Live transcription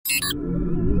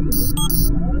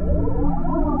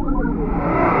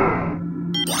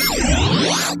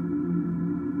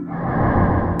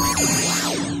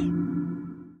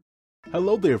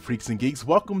Hello there, freaks and geeks.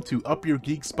 Welcome to Up Your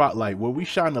Geek Spotlight, where we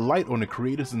shine a light on the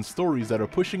creators and stories that are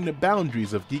pushing the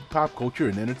boundaries of geek pop culture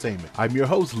and entertainment. I'm your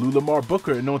host, Lou Lamar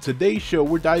Booker, and on today's show,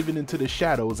 we're diving into the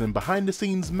shadows and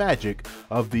behind-the-scenes magic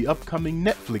of the upcoming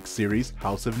Netflix series,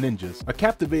 House of Ninjas. A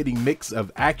captivating mix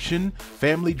of action,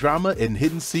 family drama, and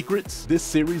hidden secrets, this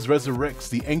series resurrects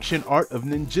the ancient art of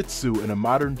ninjutsu in a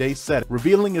modern-day setting,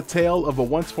 revealing a tale of a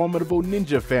once-formidable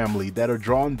ninja family that are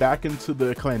drawn back into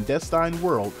the clandestine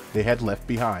world they had left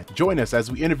behind. Join us as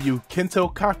we interview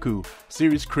Kento Kaku,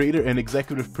 series creator and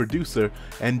executive producer,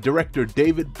 and director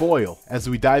Dave Boyle as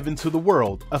we dive into the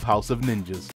world of House of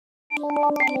Ninjas.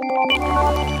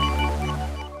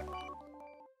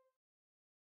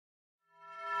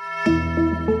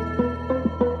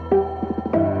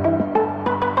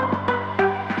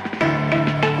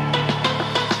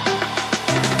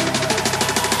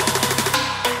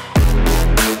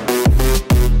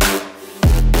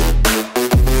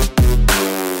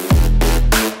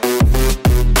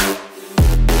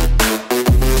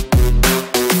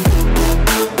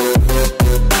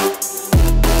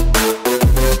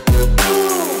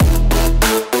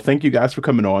 Thank you guys for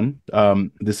coming on.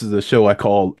 This is a show I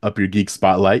call Up Your Geek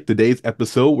Spotlight. Today's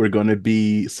episode, we're going to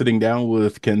be sitting down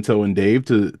with Kento and Dave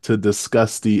to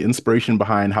discuss the inspiration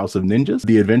behind House of Ninjas,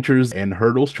 the adventures and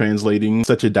hurdles translating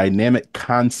such a dynamic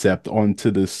concept onto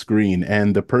the screen,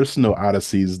 and the personal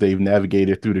odysseys they've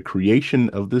navigated through the creation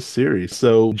of this series.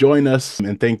 So join us,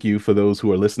 and thank you for those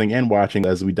who are listening and watching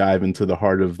as we dive into the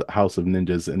heart of House of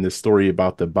Ninjas and this story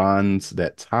about the bonds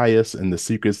that tie us and the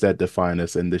secrets that define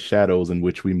us and the shadows in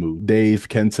which we move. Dave,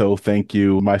 Kento, thank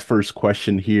you. My first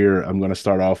question here, I'm going to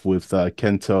start off with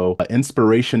Kento.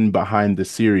 Inspiration behind the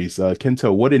series.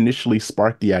 Kento, what initially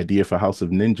sparked the idea for House of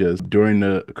Ninjas during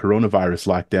the coronavirus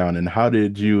lockdown, and how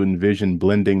did you envision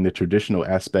blending the traditional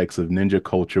aspects of ninja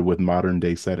culture with modern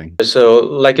day setting? So,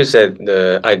 like you said,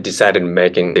 I decided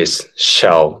making this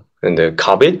show in the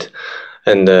COVID.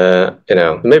 And,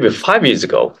 maybe 5 years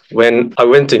ago, when I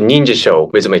went to ninja show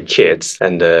with my kids,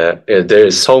 and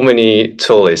there's so many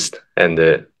tourists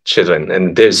and children,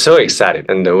 and they're so excited.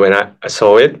 And when I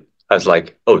saw it, I was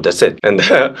like, oh, that's it. And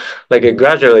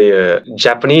gradually,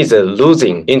 Japanese are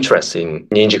losing interest in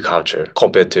ninja culture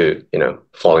compared to,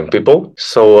 foreign people.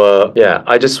 So,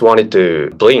 I just wanted to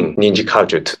bring ninja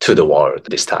culture to the world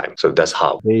this time. So that's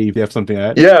how. Dave, you have something to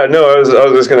add? Yeah, no, I was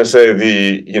just going to say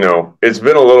it's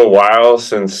been a little while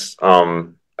since,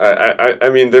 I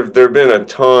mean, there've been a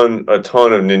ton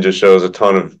of ninja shows, a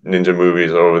ton of ninja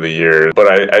movies over the years, but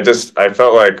I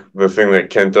felt like the thing that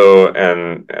Kento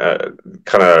and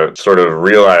kind of sort of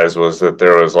realized was that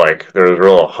there was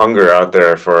real hunger out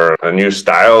there for a new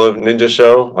style of ninja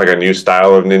show, like a new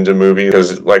style of ninja movie,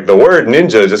 because like the word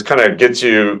ninja just kind of gets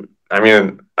you. I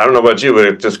mean, I don't know about you, but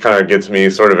it just kind of gets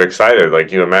me sort of excited.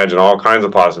 Like you imagine all kinds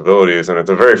of possibilities, and it's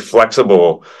a very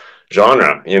flexible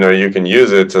genre. You can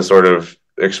use it to sort of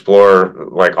explore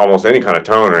like almost any kind of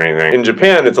tone or anything. In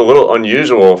Japan, it's a little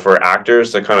unusual for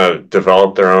actors to kind of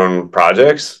develop their own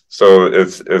projects. So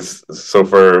it's so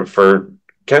for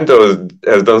Kento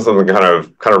has done something kind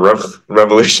of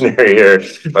revolutionary here,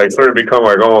 like sort of become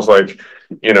like almost like,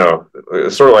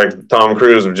 sort of like Tom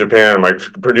Cruise of Japan, like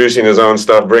producing his own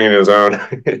stuff, bringing his own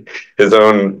his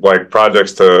own like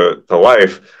projects to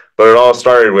life. But it all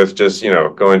started with just,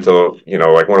 going to,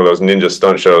 like one of those ninja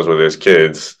stunt shows with his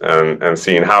kids and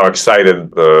seeing how excited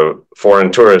the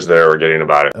foreign tourists there were getting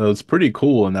about it. It was pretty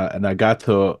cool, and I got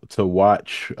to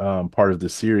watch part of the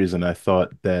series, and I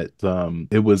thought that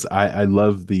it was I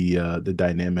love the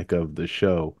dynamic of the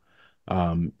show.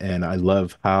 And I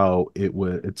love how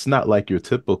it's not like your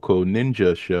typical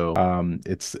ninja show.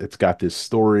 It's got these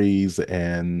stories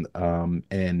and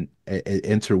it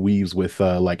interweaves with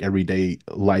like everyday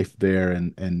life there,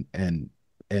 and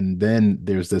then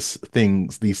there's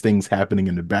these things happening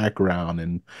in the background,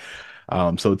 and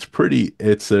so it's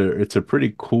a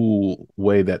pretty cool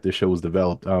way that the show was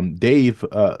developed. Dave,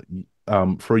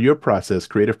 for your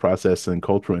creative process and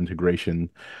cultural integration,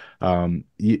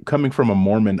 coming from a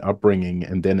Mormon upbringing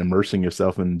and then immersing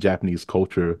yourself in Japanese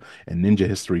culture and ninja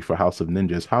history for House of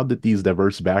Ninjas, how did these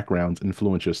diverse backgrounds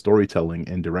influence your storytelling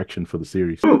and direction for the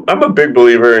series? I'm a big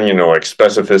believer in, like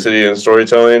specificity in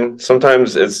storytelling.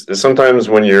 Sometimes sometimes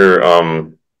when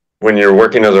you're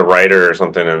working as a writer or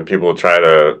something and people try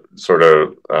to sort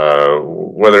of,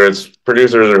 whether it's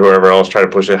producers or whoever else try to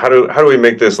push it, how do we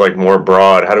make this like more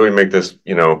broad? How do we make this,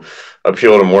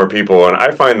 appeal to more people? And I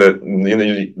find that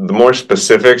the more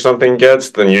specific something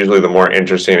gets, then usually the more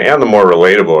interesting and the more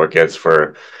relatable it gets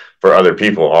for other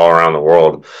people all around the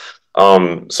world.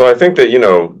 So I think that,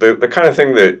 the kind of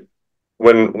thing that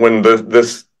when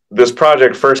this this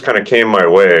project first kind of came my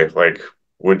way, like,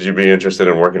 would you be interested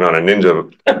in working on a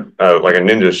ninja, like a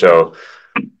ninja show?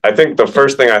 I think the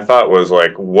first thing I thought was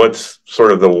like, what's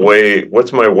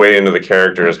my way into the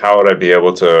characters? How would I be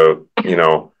able to,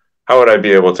 how would I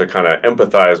be able to kind of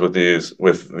empathize with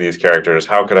these characters?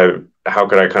 How could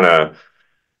I kind of,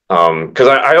 because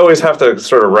I always have to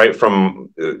sort of write from,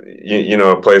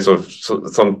 a place of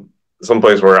some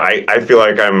place where I feel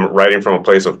like I'm writing from a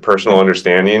place of personal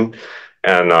understanding.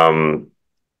 And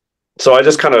so I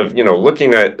just kind of,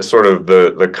 looking at sort of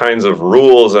the kinds of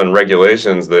rules and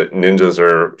regulations that ninjas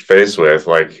are faced with,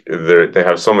 like they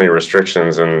have so many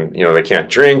restrictions, and, they can't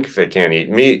drink, they can't eat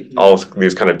meat, all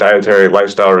these kind of dietary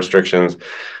lifestyle restrictions.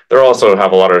 They also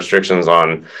have a lot of restrictions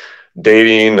on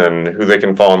dating and who they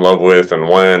can fall in love with and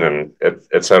when, and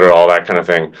et cetera, all that kind of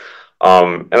thing.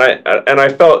 And I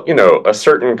felt, a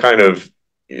certain kind of,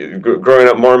 growing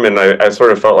up Mormon, I sort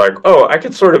of felt like, oh, I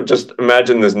could sort of just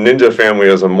imagine this ninja family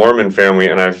as a Mormon family,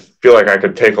 and I feel like I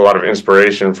could take a lot of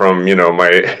inspiration from,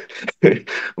 my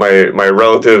my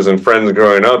relatives and friends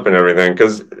growing up and everything.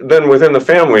 Because then within the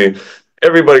family,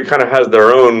 everybody kind of has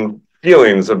their own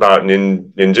feelings about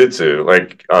ninjutsu.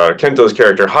 Like Kento's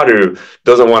character Haru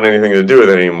doesn't want anything to do with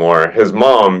it anymore. His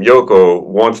mom Yoko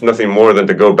wants nothing more than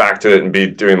to go back to it and be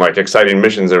doing like exciting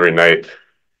missions every night.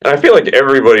 And I feel like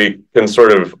everybody can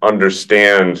sort of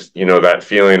understand, that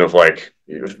feeling of like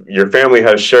your family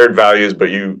has shared values,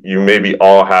 but you maybe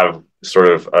all have sort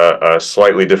of a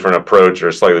slightly different approach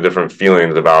or slightly different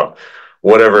feelings about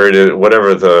whatever it is,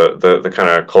 whatever the kind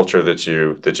of culture that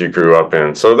you grew up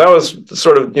in. So that was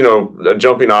sort of, a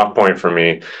jumping off point for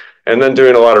me. And then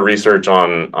doing a lot of research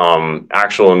on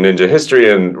actual ninja history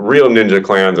and real ninja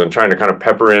clans, and trying to kind of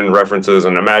pepper in references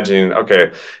and imagining,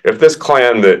 okay, if this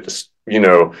clan that,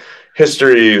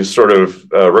 history sort of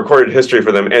recorded history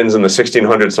for them ends in the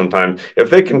 1600s sometime, if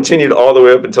they continued all the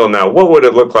way up until now, what would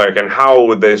it look like, and how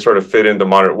would they sort of fit into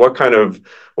modern, what kind of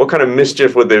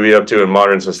mischief would they be up to in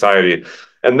modern society?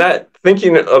 And that,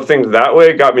 thinking of things that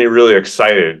way, got me really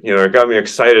excited. It got me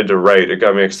excited to write. It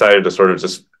got me excited to sort of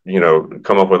just,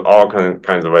 come up with all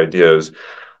kinds of ideas.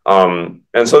 And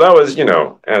so that was, and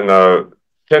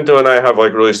Kento and I have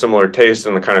like really similar tastes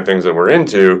in the kind of things that we're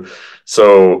into.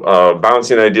 So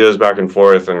bouncing ideas back and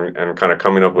forth, and kind of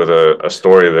coming up with a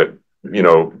story that,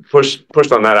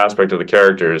 pushed on that aspect of the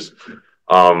characters,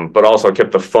 but also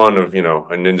kept the fun of, a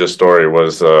ninja story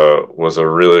was a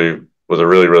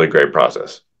really great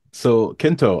process. So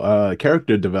Kento,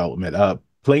 character development,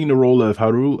 playing the role of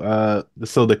Haru,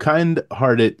 so the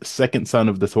kind-hearted second son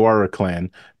of the Sawara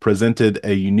clan presented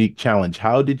a unique challenge.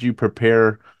 How did you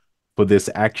prepare for this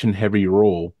action-heavy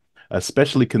role,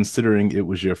 especially considering it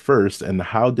was your first, and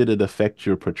how did it affect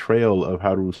your portrayal of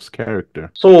Haru's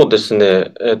character? そうです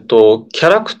ね。キャ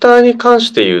ラクターに関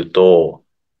して言うと、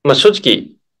正直、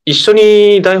一緒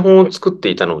に台本を作って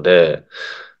いたので、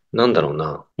なんだろう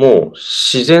な、もう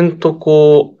自然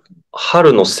と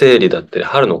春の生理だったり、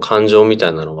春の感情みた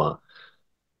いなのは、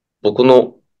僕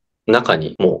の中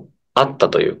にもうあった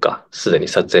というか、すでに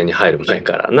撮影に入る前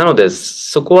から。なので、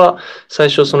そこは最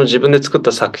初その自分で作っ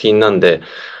た作品なんで、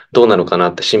どうなのか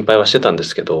なって心配はしてたんで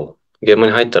すけど、現場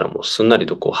に入ったらもうすんなり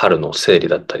と春の生理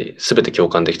だったり、すべて共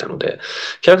感できたので、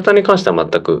キャラクターに関しては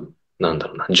全く、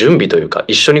準備というか、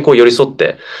一緒に寄り添っ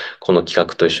て、この企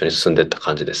画と一緒に進んでいった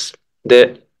感じです。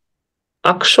で、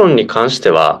アクションに関して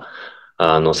は、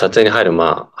撮影に入る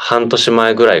半年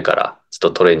前ぐらいからずっ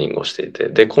とトレーニングをしていて、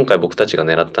で、今回僕たちが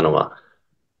狙ったのは、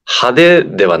派手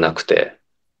ではなくて、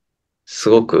す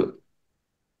ごく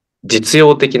実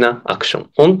用的なアクション。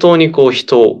本当に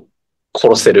人を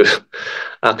殺せる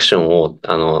アクションを、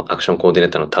アクションコーディネ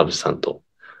ーターの田淵さんと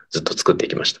ずっと作ってい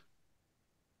きました。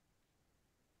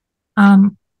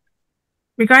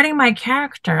Regarding my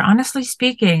character, honestly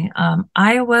speaking,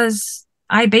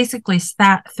 I basically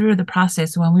sat through the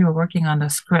process when we were working on the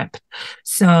script.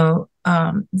 So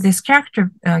this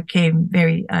character came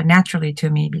very naturally to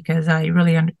me, because I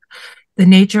really the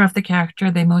nature of the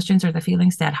character, the emotions or the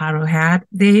feelings that Haru had,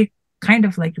 they kind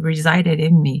of like resided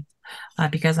in me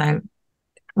because I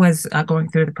was going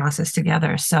through the process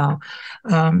together. So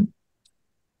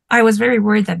I was very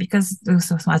worried that because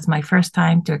this was my first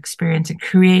time to experience and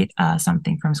create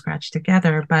something from scratch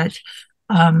together, but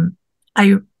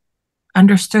I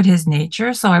understood his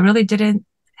nature. So I really didn't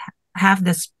have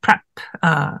this prep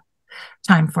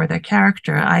time for the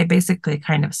character. I basically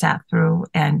kind of sat through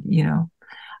and,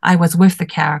 I was with the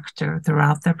character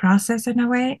throughout the process in a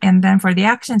way. And then for the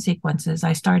action sequences,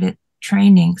 I started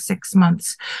training 6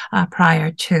 months prior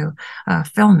to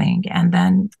filming. And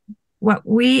then what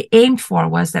we aimed for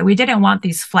was that we didn't want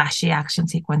these flashy action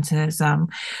sequences.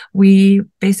 We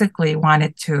basically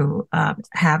wanted to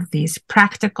have these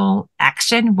practical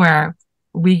action where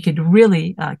we could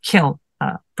really kill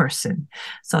a person.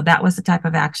 So that was the type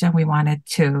of action we wanted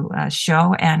to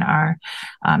show. And our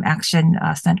action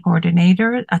stunt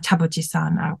coordinator,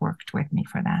 Tabuchi-san, worked with me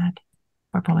for that,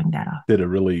 for pulling that off. Did a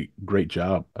really great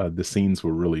job. The scenes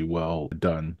were really well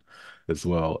done as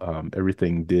well.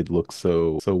 Everything did look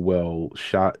so well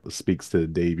shot. Speaks to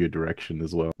Dave, your direction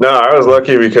as well. No, I was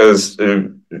lucky because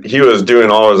he was doing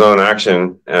all his own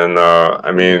action, and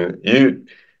I mean,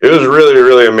 it was really,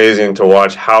 really amazing to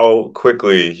watch how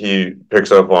quickly he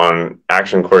picks up on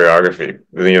action choreography.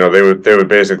 You know, they would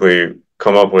basically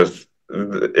come up with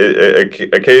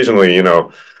occasionally, you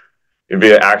know, it'd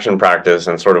be an action practice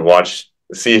and sort of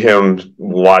see him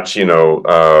watch, you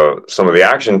know, some of the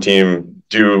action team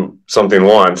do something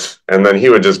once, and then he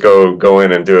would just go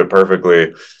in and do it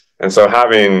perfectly. And so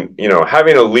having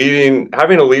a leading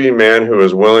man who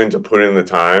was willing to put in the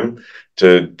time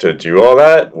to do all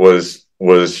that was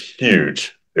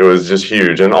huge. It was just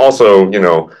huge. And also, you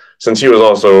know, since he was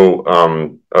also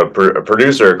a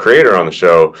producer, a creator on the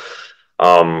show,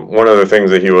 one of the things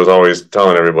that he was always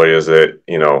telling everybody is that,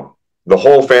 you know, the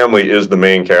whole family is the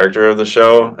main character of the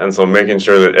show, and so making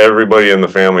sure that everybody in the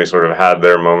family sort of had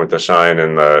their moment to shine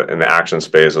in the action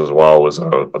space as well was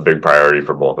a big priority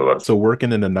for both of us. So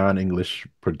working in a non-English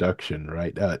production,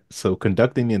 right? So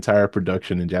conducting the entire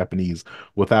production in Japanese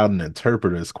without an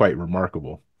interpreter is quite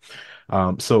remarkable.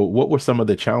 So what were some of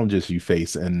the challenges you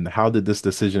face, and how did this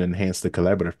decision enhance the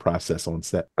collaborative process on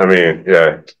set? I mean,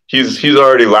 yeah, he's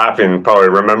already laughing, probably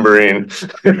remembering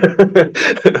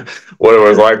what it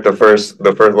was like the first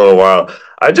little while.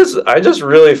 I just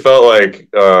really felt like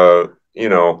you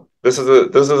know, this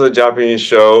is a Japanese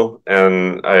show,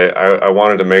 and I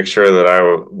wanted to make sure that I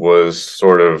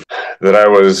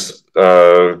was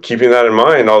keeping that in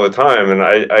mind all the time, and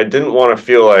I didn't want to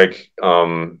feel like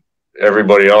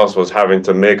everybody else was having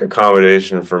to make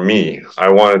accommodation for me. I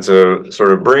wanted to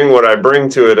sort of bring what I bring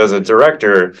to it as a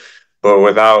director, but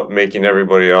without making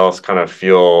everybody else kind of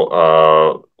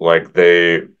feel like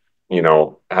they, you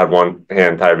know, had one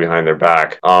hand tied behind their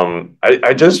back.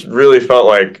 I just really felt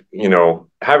like, you know,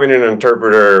 having an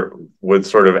interpreter would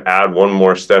sort of add one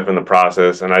more step in the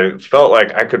process, and I felt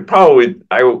like I could probably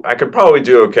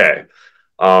do okay.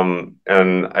 And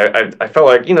I felt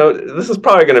like, you know, this is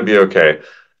probably going to be okay.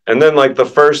 And then, like, the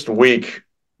first week,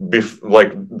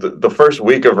 the first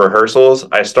week of rehearsals,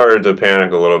 I started to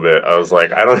panic a little bit. I was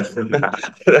like, I don't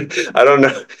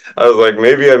know. I was like,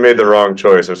 maybe I made the wrong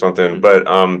choice or something. But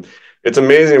it's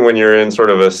amazing when you're in sort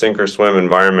of a sink or swim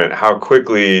environment, how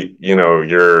quickly, you know,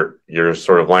 your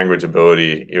sort of language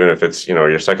ability, even if it's, you know,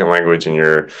 your second language and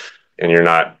you're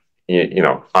not, you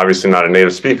know, obviously not a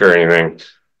native speaker or anything.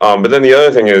 But then the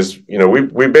other thing is, you know,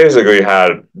 we basically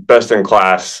had best in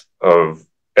class of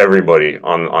everybody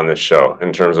on this show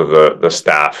in terms of the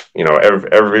staff. You know,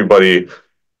 everybody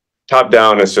top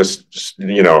down is just,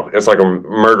 you know, it's like a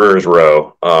murderer's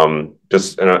row.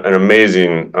 Just an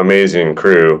amazing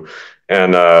crew.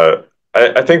 And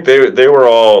I think they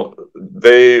were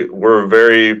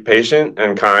very patient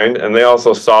and kind, and they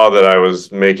also saw that I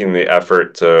was making the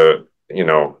effort to, you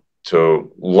know,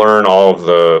 to learn all of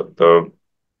the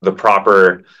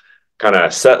proper kind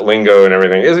of set lingo and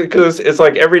everything, is because it's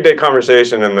like everyday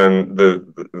conversation, and then the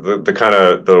kind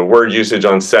of the word usage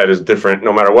on set is different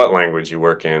no matter what language you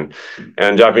work in,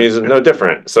 and Japanese is no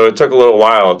different. So it took a little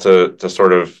while to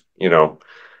sort of, you know,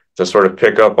 to sort of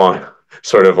pick up on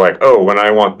sort of like, oh, when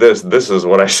I want this is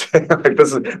what I say. Like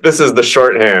this is the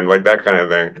shorthand, like that kind of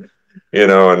thing, you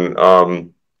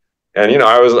know. And you know,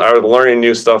 I was learning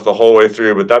new stuff the whole way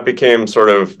through, but that became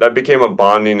a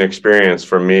bonding experience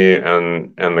for me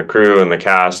and the crew and the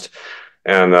cast.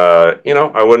 And you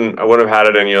know, I wouldn't have had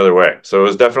it any other way. So it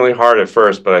was definitely hard at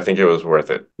first, but I think it was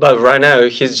worth it. But right now,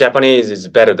 his Japanese is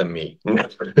better than me.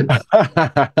 It's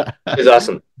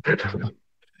awesome.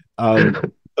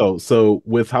 So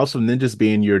with House of Ninjas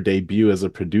being your debut as a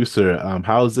producer,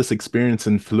 how has this experience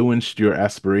influenced your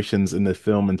aspirations in the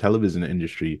film and television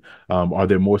industry? Are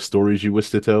there more stories you wish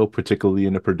to tell, particularly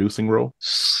in a producing role?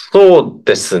 そう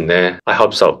ですね。I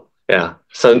hope so. Yeah.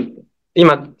 So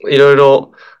今いろい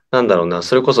ろなんだろうな、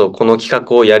それこそこの企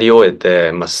画をやり終え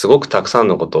て、すごくたくさん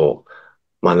のことを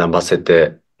学ばせ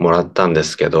てもらったんで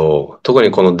すけど、特に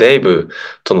このデイブ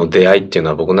との出会いっていうの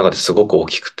は僕の中ですごく大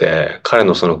きくて、彼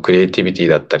のそのクリエイティビティ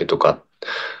だったりとか、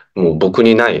もう僕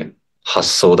にない発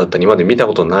想だったり、今まで見た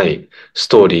ことないス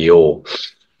トーリーを、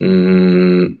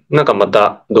なんかま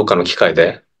たどっかの機会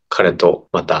で彼と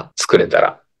また作れた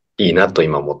らいいなと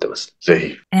今思ってます。ぜ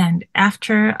ひ。And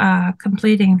after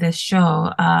completing this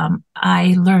show,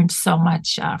 I learned so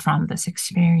much from this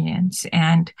experience.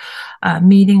 And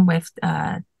meeting with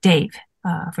Dave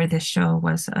for this show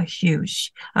was a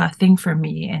huge thing for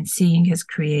me. And seeing his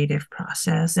creative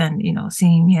process, and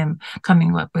seeing him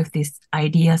coming up with these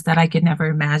ideas that I could never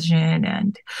imagine,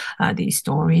 and these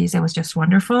stories, it was just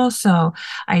wonderful. So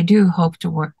I do hope to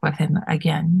work with him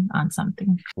again on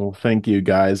something. Well, thank you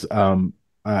guys.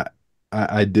 I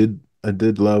I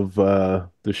did love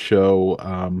the show.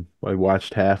 I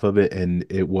watched half of it and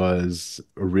it was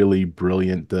really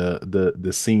brilliant.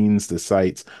 The scenes, the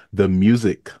sights, the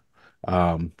music.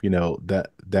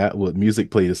 That what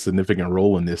music played a significant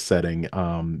role in this setting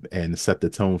and set the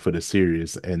tone for the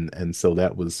series. And so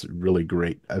that was really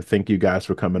great. I thank you guys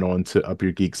for coming on to Up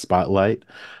Your Geek Spotlight.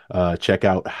 Check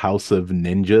out House of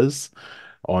Ninjas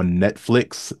on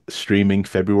Netflix, streaming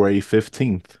February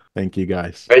 15th. Thank you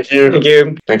guys. Thank you. Thank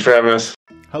you. Thanks for having us.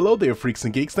 Hello there, freaks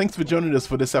and geeks. Thanks for joining us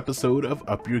for this episode of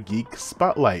Up Your Geek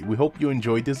Spotlight. We hope you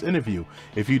enjoyed this interview.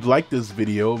 If you'd like this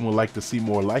video and would like to see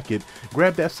more like it,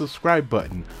 grab that subscribe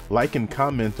button, like and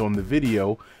comment on the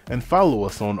video, and follow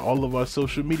us on all of our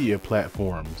social media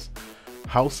platforms.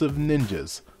 House of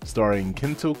Ninjas, starring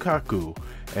Kento Kaku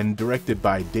and directed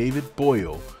by Dave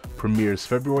Boyle, premieres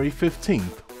February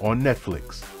 15th on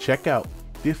Netflix. Check out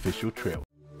the official trailer.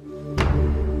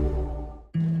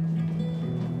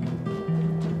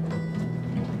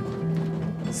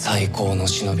 最高の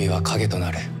忍びは影とな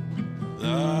る。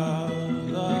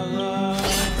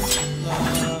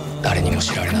誰にも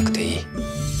知られなくていい。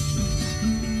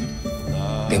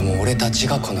でも俺たち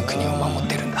がこの国を守っ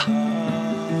てるんだ。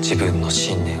自分の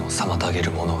信念を妨げ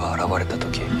る者が現れた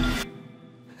時、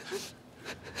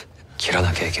切ら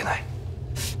なきゃいけない。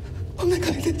お願い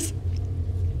です。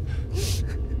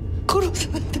殺さ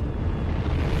ないで。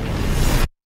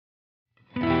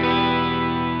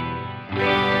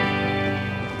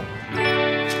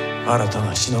新た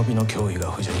な忍びの脅威が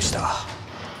浮上した。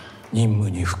任務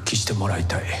に復帰してもらい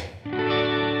たい。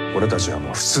俺たちは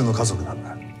もう普通の家族なん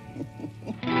だ。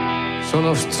そ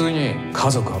の普通に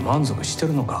家族は満足して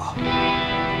るのか。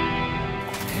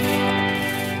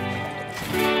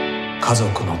家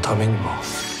族のためにも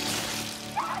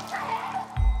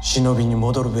忍びに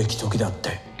戻るべき時だっ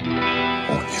て。もう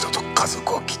二度と家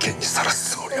族を危険にさら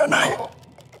すつもりはない。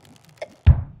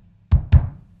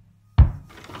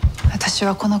私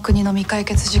はこの国の未解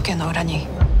決事件の裏に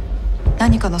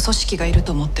何かの組織がいる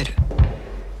と思ってる。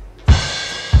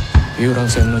遊覧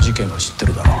船の事件は知って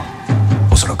るだろう。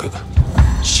おそらく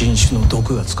新種の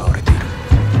毒が使われている。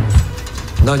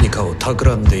何かを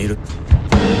企んでいる。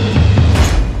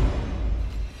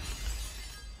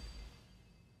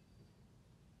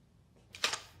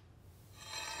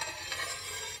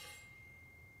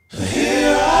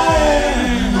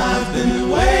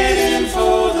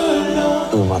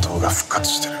復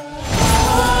活してる。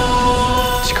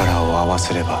力を合わ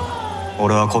せれば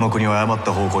俺はこの国を誤っ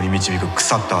た方向に導く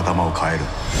腐った頭を変える。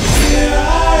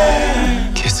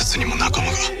警察にも仲間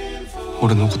が。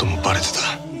俺のこともバレてた。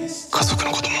家族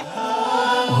のことも。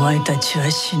お前たちは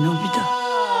忍びだ。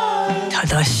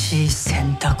正しい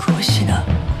選択をしな。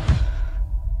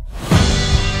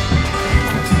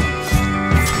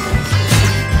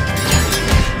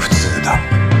普通だ。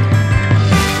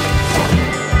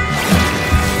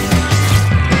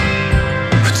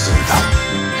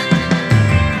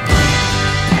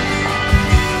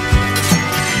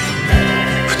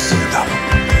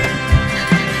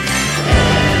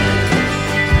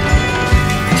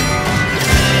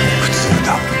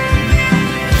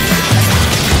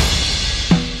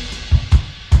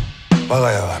我が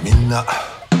家はみんな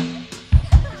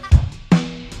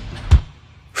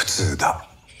普通だ。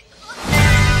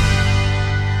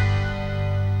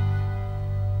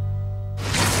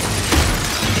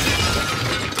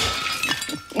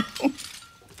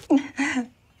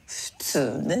普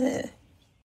通ね。